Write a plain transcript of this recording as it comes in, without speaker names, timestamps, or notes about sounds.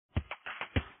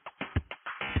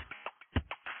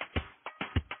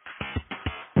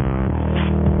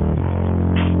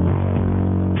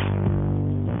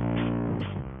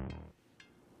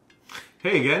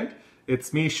Hey again,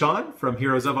 it's me, Shawn, from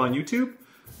Heroes of on YouTube.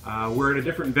 We're in a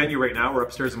different venue right now. We're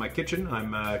upstairs in my kitchen.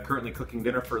 I'm currently cooking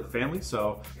dinner for the family.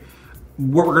 So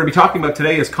what we're going to be talking about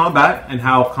today is combat and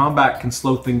how combat can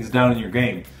slow things down in your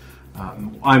game.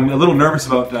 I'm a little nervous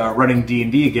about running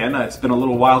D&D again. It's been a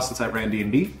little while since I ran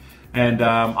D&D. And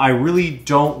I really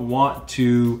don't want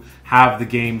to have the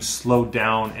game slow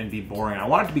down and be boring. I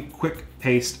want it to be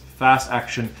quick-paced, fast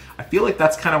action. I feel like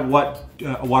that's kind of what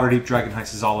a Waterdeep Dragon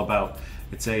heist is all about.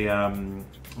 It's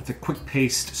a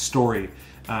quick-paced story.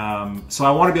 So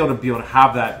I want to be able to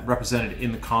have that represented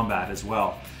in the combat as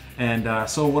well. And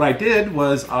so what I did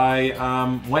was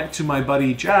I went to my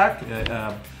buddy Jack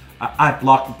at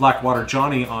Blackwater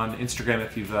Johnny on Instagram,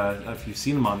 if you've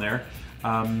seen him on there.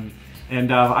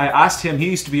 And I asked him. He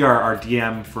used to be our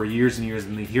DM for years and years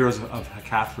in the Heroes of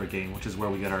Hakathra game, which is where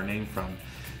we get our name from.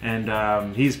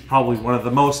 And he's probably one of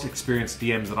the most experienced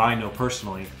DMs that I know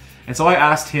personally. And so I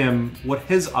asked him what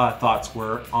his thoughts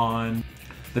were on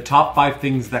the top 5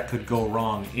 things that could go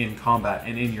wrong in combat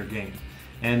and in your game.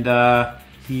 And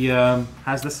he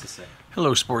has this to say.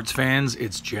 Hello sports fans,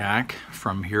 it's Jack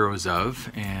from Heroes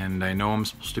of, and I know I'm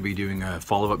supposed to be doing a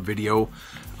follow-up video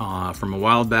from a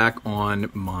while back on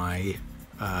my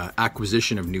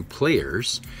acquisition of new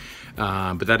players,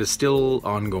 but that is still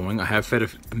ongoing. I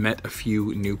have met a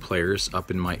few new players up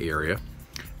in my area,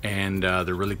 and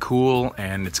they're really cool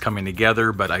and it's coming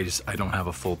together, but I don't have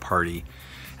a full party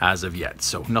as of yet,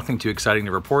 so nothing too exciting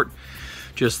to report.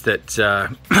 Just that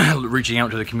reaching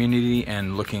out to the community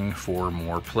and looking for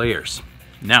more players.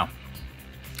 Now,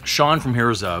 Shawn from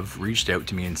Heroes of reached out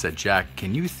to me and said, Jack,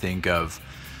 can you think of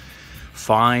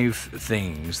 5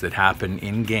 things that happen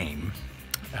in game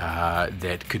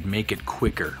that could make it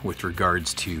quicker with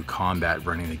regards to combat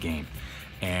running the game?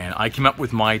 And I came up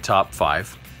with my top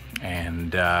 5,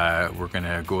 and we're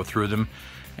gonna go through them,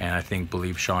 and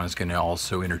believe Shawn is gonna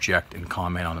also interject and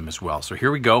comment on them as well. So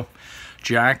here we go.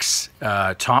 Jack's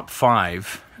top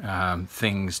 5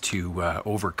 things to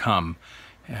overcome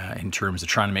in terms of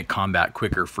trying to make combat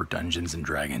quicker for Dungeons and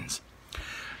Dragons.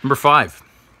 Number 5,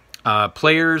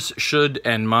 players should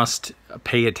and must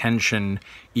pay attention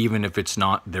even if it's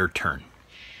not their turn.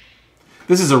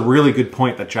 This is a really good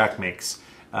point that Jack makes.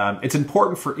 It's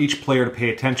important for each player to pay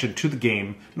attention to the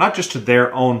game, not just to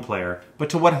their own player, but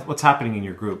to what's happening in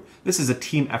your group. This is a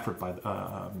team effort,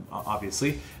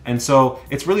 obviously, and so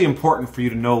it's really important for you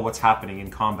to know what's happening in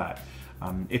combat.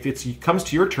 If it comes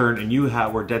to your turn and you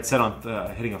were dead set on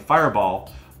hitting a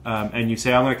fireball, and you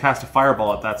say, I'm going to cast a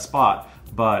fireball at that spot,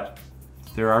 but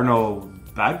there are no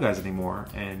bad guys anymore,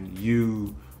 and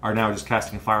you are now just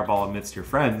casting a fireball amidst your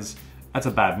friends, that's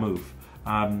a bad move.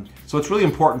 So it's really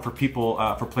important for people,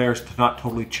 for players to not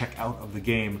totally check out of the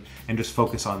game and just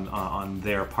focus on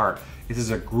their part. This is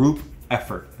a group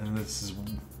effort, and it's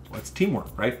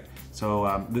teamwork, right?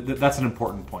 So that's an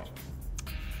important point.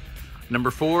 Number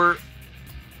 4,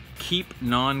 keep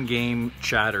non-game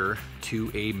chatter to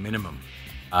a minimum.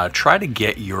 Try to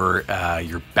get your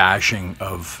bashing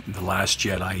of The Last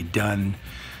Jedi done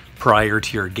prior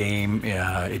to your game.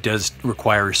 It does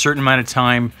require a certain amount of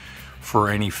time for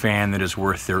any fan that is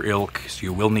worth their ilk, so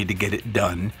you will need to get it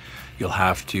done. You'll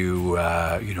have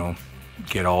to,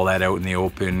 get all that out in the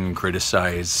open,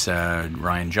 criticize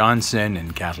Rian Johnson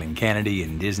and Kathleen Kennedy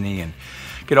and Disney, and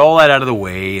get all that out of the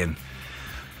way and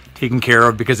taken care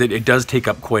of, because it does take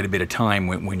up quite a bit of time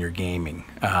when you're gaming.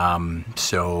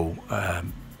 So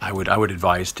I would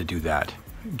advise to do that.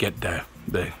 Get the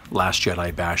Last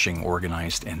Jedi bashing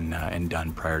organized and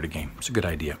done prior to game. It's a good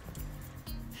idea.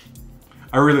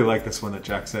 I really like this one that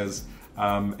Jack says.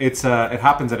 It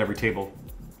happens at every table.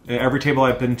 Every table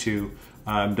I've been to,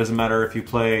 doesn't matter if you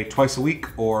play twice a week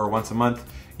or once a month,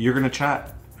 you're going to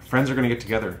chat. Friends are going to get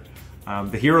together.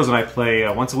 The Heroes and I play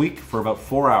once a week for about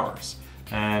 4 hours.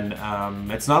 And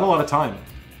it's not a lot of time,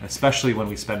 especially when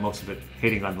we spend most of it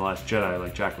hating on The Last Jedi,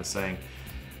 like Jack was saying.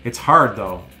 It's hard,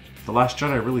 though. The Last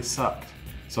Jedi really sucked,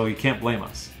 so you can't blame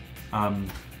us.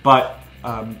 But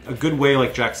a good way,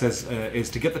 like Jack says, is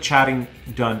to get the chatting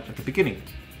done at the beginning.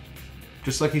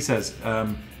 Just like he says,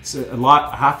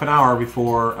 half an hour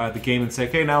before the game, and say,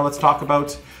 okay, now let's talk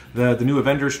about the new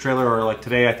Avengers trailer, or like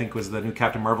today I think was the new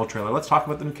Captain Marvel trailer. Let's talk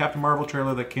about the new Captain Marvel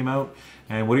trailer that came out,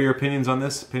 and what are your opinions on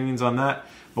this, opinions on that.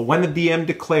 But when the DM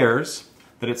declares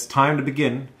that it's time to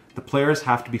begin, the players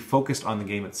have to be focused on the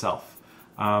game itself.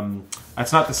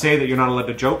 That's not to say that you're not allowed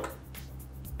to joke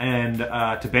and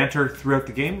to banter throughout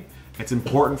the game. It's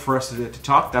important for us to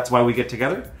talk. That's why we get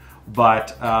together.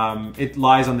 But it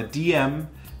lies on the DM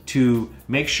to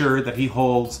make sure that he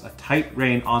holds a tight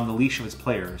rein on the leash of his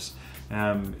players.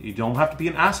 You don't have to be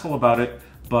an asshole about it,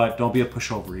 but don't be a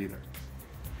pushover either.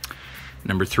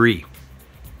 Number 3,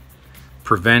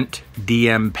 prevent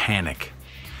DM panic,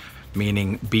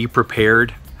 meaning be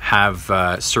prepared,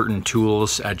 have certain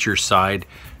tools at your side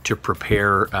to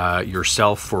prepare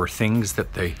yourself for things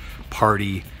that the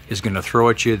party is going to throw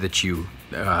at you that you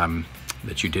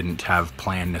didn't have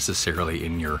planned necessarily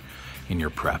in your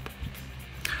prep.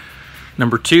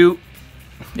 Number 2,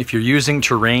 if you're using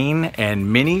terrain and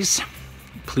minis,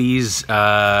 please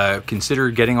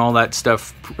consider getting all that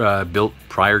stuff built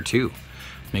prior to.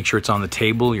 Make sure it's on the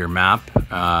table, your map,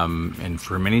 and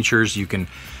for miniatures, you can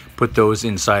put those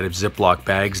inside of Ziploc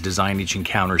bags, design each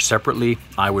encounter separately.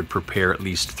 I would prepare at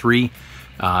least 3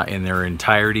 in their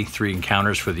entirety, 3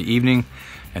 encounters for the evening,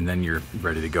 and then you're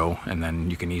ready to go. And then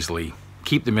you can easily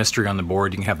keep the mystery on the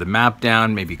board. You can have the map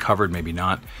down, maybe covered, maybe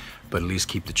not, but at least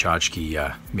keep the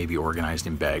tchotchke maybe organized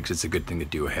in bags. It's a good thing to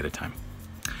do ahead of time.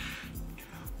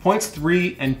 Points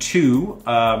 3 and 2,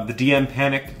 the DM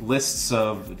panic lists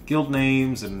of guild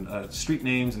names and street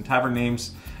names and tavern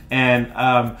names,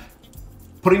 and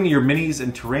putting your minis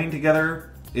and terrain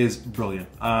together is brilliant.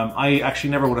 I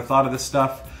actually never would have thought of this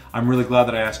stuff. I'm really glad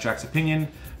that I asked Jack's opinion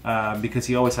because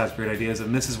he always has great ideas,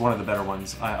 and this is one of the better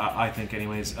ones, I think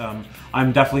anyways.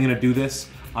 I'm definitely going to do this.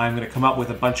 I'm going to come up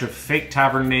with a bunch of fake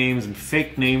tavern names and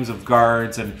fake names of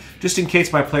guards, and just in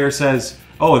case my player says,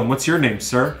 "Oh, and what's your name,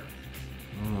 sir?"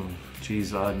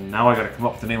 Geez, now I got to come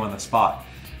up with the name on the spot.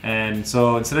 And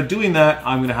so instead of doing that,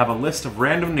 I'm going to have a list of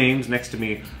random names next to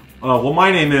me. Well,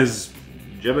 my name is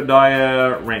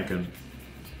Jebediah Rankin.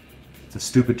 It's a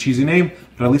stupid, cheesy name,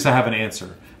 but at least I have an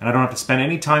answer, and I don't have to spend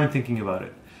any time thinking about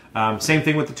it. Same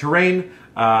thing with the terrain.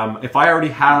 If I already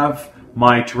have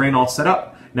my terrain all set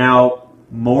up, now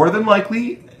more than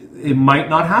likely it might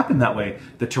not happen that way.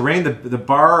 The terrain, the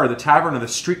bar or the tavern or the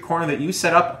street corner that you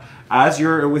set up as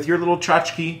with your little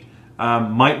tchotchke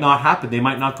might not happen. They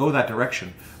might not go that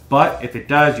direction. But if it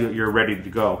does, you're ready to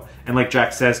go. And like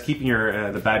Jack says, keeping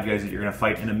your the bad guys that you're going to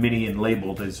fight in a mini and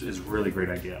labeled is a really great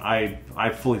idea. I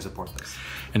fully support this.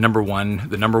 And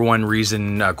the number one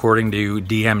reason, according to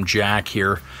DM Jack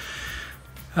here,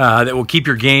 that will keep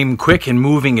your game quick and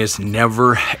moving is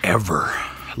never, ever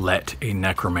let a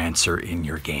necromancer in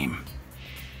your game.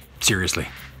 Seriously,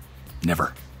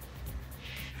 never.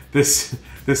 This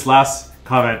last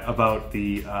comment about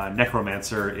the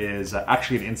necromancer is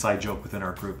actually an inside joke within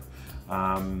our group.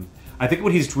 I think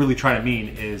what he's really trying to mean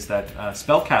is that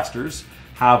spellcasters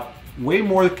have way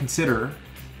more to consider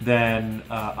than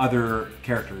other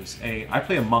characters. I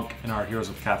play a monk in our Heroes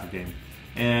of Catholic game,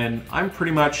 and I'm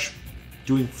pretty much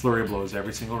doing flurry of blows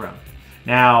every single round.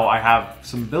 Now I have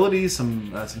some abilities,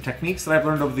 some techniques that I've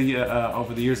learned over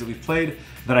the years that we've played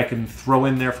that I can throw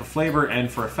in there for flavor and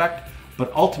for effect,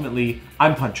 but ultimately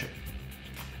I'm punching.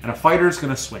 And a fighter's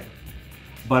going to swing.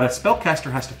 But a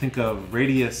spellcaster has to think of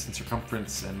radius and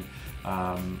circumference and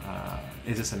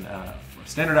is this a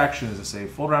standard action, is this a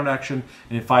full round action?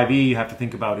 And in 5e you have to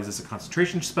think about, is this a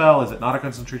concentration spell, is it not a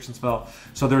concentration spell?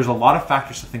 So there's a lot of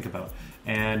factors to think about.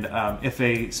 And if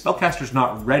a spellcaster's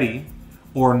not ready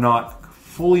or not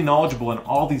fully knowledgeable in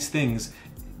all these things,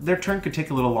 their turn could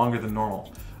take a little longer than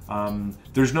normal.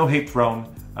 There's no hate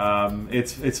thrown.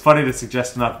 It's funny to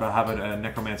suggest not to have a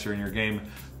necromancer in your game,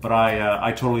 but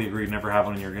I totally agree, never have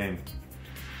one in your game.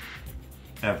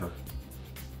 Ever.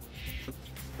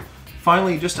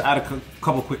 Finally, just to add a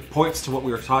couple quick points to what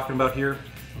we were talking about here,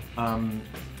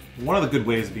 one of the good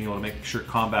ways of being able to make sure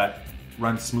combat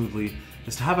runs smoothly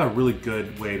is to have a really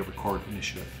good way to record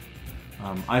initiative.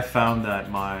 I found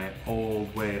that my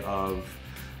old way of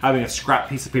having a scrap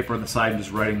piece of paper on the side and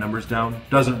just writing numbers down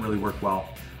doesn't really work well.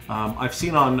 I've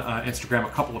seen on Instagram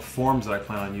a couple of forms that I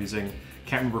plan on using.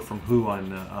 Can't remember from who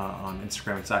on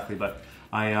Instagram exactly, but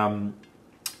I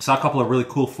saw a couple of really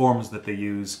cool forms that they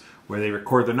use where they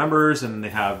record their numbers and they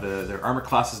have their armor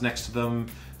classes next to them.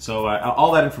 So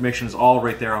all that information is all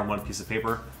right there on one piece of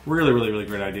paper. Really, really, really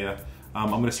great idea. I'm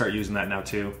going to start using that now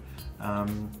too.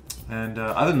 And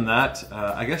other than that,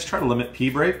 I guess try to limit pee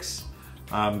breaks.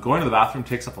 Going to the bathroom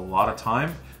takes up a lot of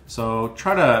time. So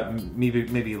try to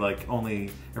maybe like only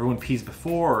everyone pees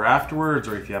before or afterwards,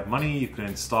 or if you have money, you can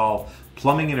install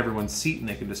plumbing in everyone's seat and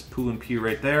they can just poo and pee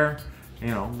right there. You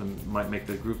know, that might make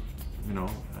the group, you know,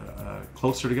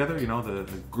 closer together. You know,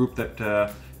 the group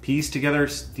that pees together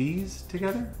stees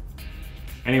together.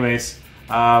 Anyways,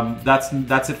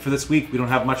 that's it for this week. We don't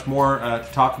have much more to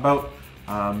talk about.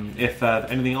 If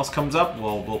anything else comes up,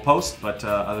 we'll post. But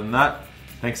other than that,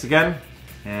 thanks again,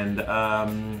 and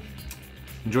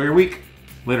enjoy your week.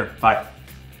 Later. Bye.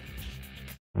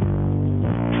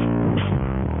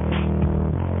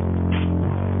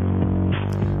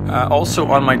 Also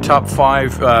on my top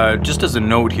 5, just as a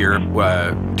note here,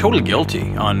 totally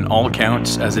guilty on all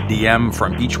accounts as a DM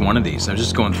from each one of these. I'm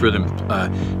just going through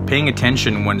them, paying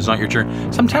attention when it's not your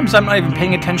turn. Sometimes I'm not even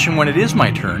paying attention when it is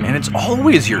my turn, and it's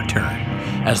always your turn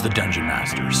as the Dungeon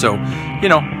Master. So, you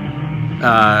know,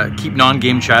 keep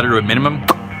non-game chatter to a minimum.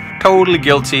 Totally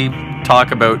guilty.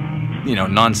 Talk about, you know,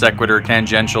 non sequitur,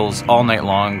 tangentials all night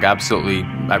long. Absolutely,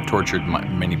 I've tortured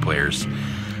many players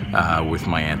with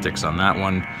my antics on that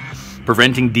one.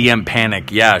 Preventing DM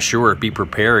panic. Yeah, sure, be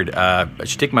prepared. I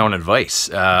should take my own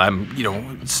advice. I'm, you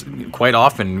know, quite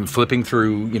often flipping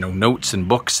through, you know, notes and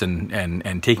books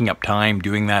and taking up time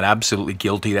doing that. Absolutely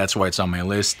guilty. That's why it's on my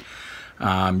list.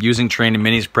 Using train and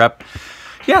minis prep.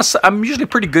 Yes, I'm usually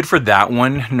pretty good for that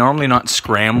one. Normally not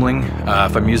scrambling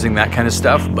if I'm using that kind of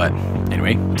stuff, but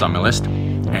anyway, it's on my list.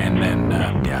 And then,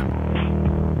 yeah.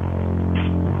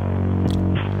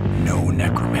 No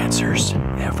necromancers,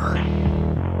 ever.